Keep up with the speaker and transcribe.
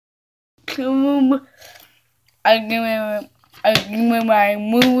YouTube. I give me my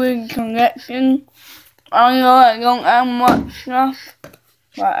movie collection. I know I don't have much stuff,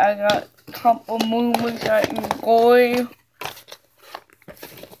 but I got a couple movies I enjoy.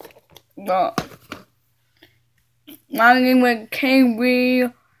 But my name is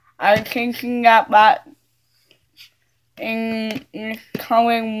KB. I'm taking that back in the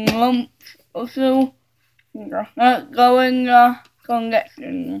coming month or so. Not going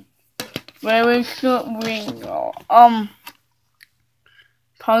collection. Very short video.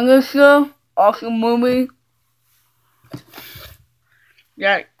 Punisher, awesome movie.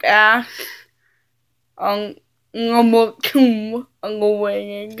 Jackass. Number 2 on the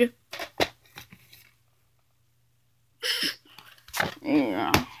way.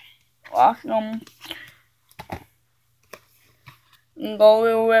 Yeah, awesome.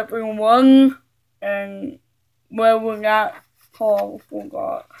 Go with everyone, and where we got Paul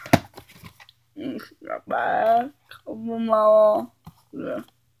forgot. It's not bad. Cover my yeah.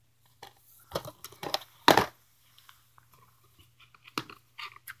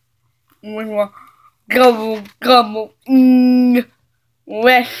 We were gobble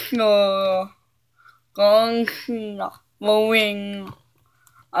wrestler Gongshina moving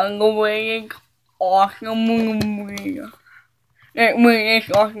on the way. Awesome movie. It really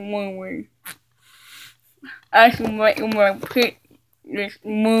is awesome movie. I should pick this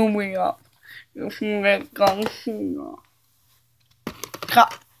movie up. You see that Gongshina.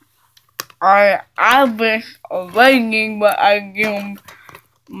 I wish a rating, but I give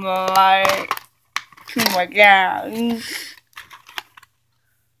to my guys.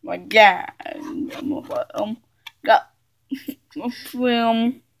 My dad, got to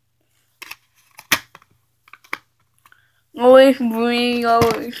film. Always bring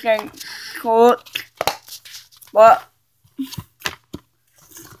always like short, but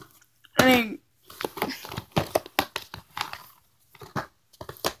I mean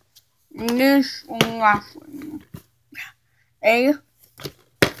this one last one. Hey,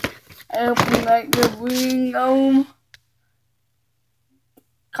 I hope you like the video.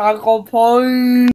 Cargo Point.